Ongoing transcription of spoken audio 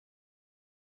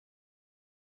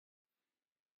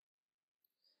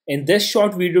In this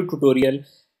short video tutorial,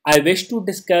 I wish to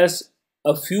discuss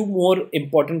a few more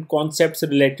important concepts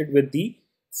related with the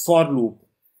for loop.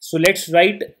 So let's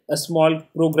write a small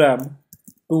program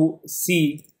to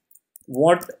see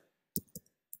what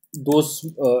those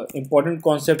important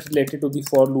concepts related to the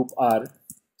for loop are.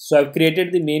 So I've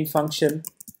created the main function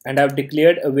and I've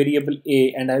declared a variable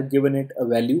a and I've given it a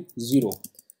value 0.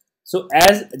 So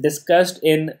as discussed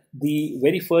in the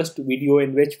very first video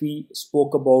in which we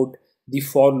spoke about the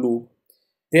for loop,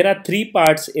 there are three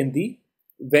parts in the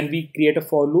when we create a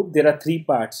for loop. There are three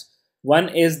parts. One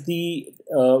is the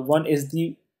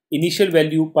initial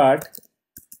value part,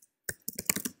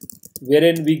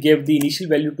 wherein we give the initial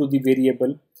value to the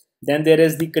variable. Then there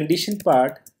is the condition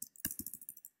part,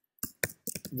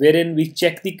 wherein we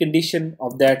check the condition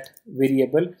of that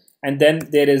variable, and then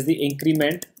there is the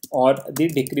increment or the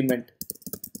decrement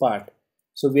part,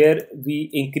 so where we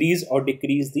increase or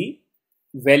decrease the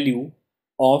value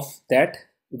of that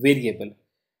variable.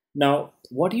 Now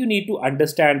what you need to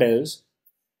understand is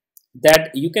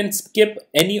that you can skip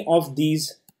any of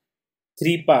these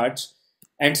three parts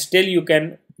and still you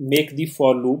can make the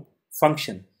for loop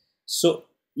function. So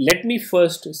let me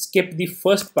first skip the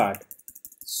first part.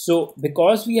 So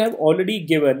because we have already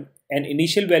given an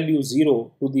initial value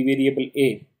 0 to the variable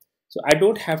a, so I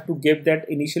don't have to give that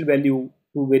initial value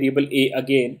to variable a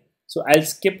again. So I'll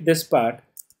skip this part.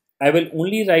 I will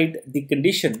only write the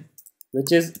condition,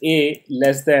 which is a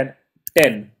less than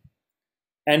 10,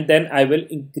 and then I will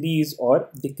increase or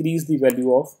decrease the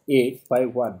value of a by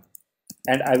 1,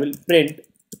 and I will print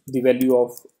the value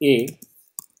of a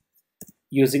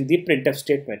using the printf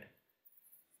statement.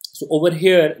 So over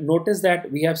here, notice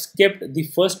that we have skipped the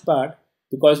first part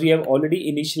because we have already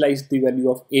initialized the value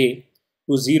of a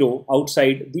to 0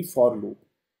 outside the for loop.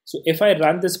 So if I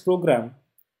run this program,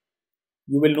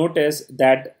 you will notice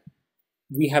that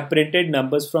we have printed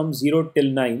numbers from 0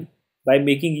 till 9 by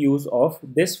making use of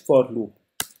this for loop.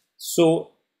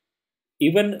 So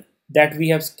even that we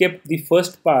have skipped the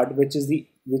first part, which is the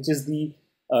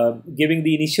giving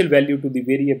the initial value to the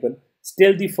variable,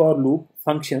 still the for loop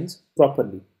functions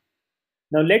properly.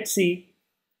 Now let's see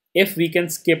if we can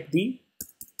skip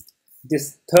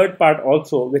this third part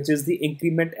also, which is the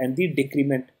increment and the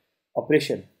decrement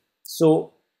operation.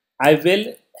 So I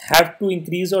will have to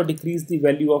increase or decrease the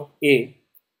value of a,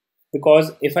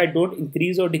 because if I don't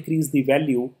increase or decrease the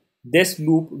value, this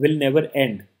loop will never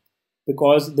end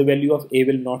because the value of a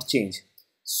will not change.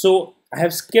 So I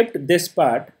have skipped this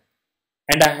part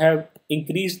and I have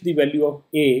increased the value of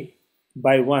a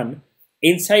by 1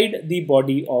 inside the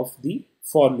body of the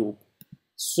for loop.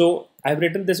 So I've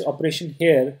written this operation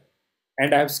here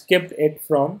and I've skipped it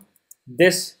from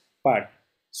this part.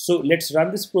 So let's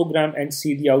run this program and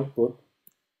see the output.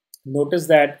 Notice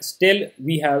that still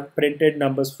we have printed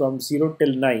numbers from 0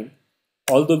 till 9,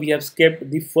 although we have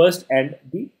skipped the first and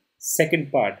the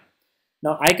second part.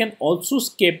 Now I can also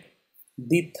skip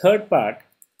the third part,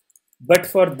 but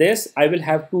for this I will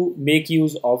have to make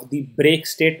use of the break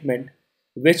statement,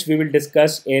 which we will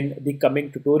discuss in the coming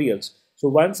tutorials. So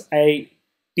once I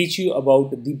teach you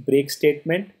about the break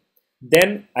statement,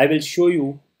 then I will show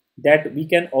you that we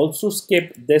can also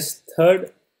skip this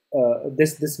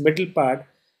this middle part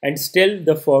and still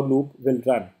the for loop will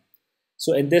run.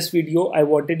 So in this video, I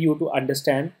wanted you to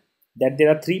understand that there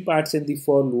are three parts in the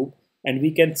for loop and we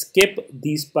can skip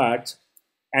these parts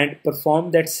and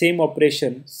perform that same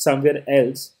operation somewhere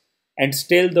else, and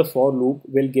still the for loop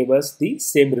will give us the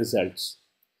same results.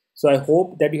 So I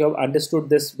hope that you have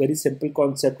understood this very simple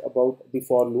concept about the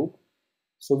for loop.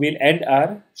 So we'll end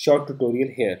our short tutorial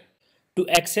here. To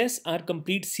access our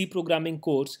complete C programming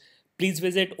course, please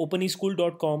visit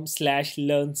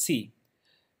openeschool.com/learnc.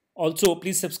 Also,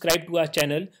 please subscribe to our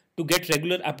channel to get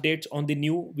regular updates on the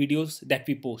new videos that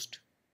we post.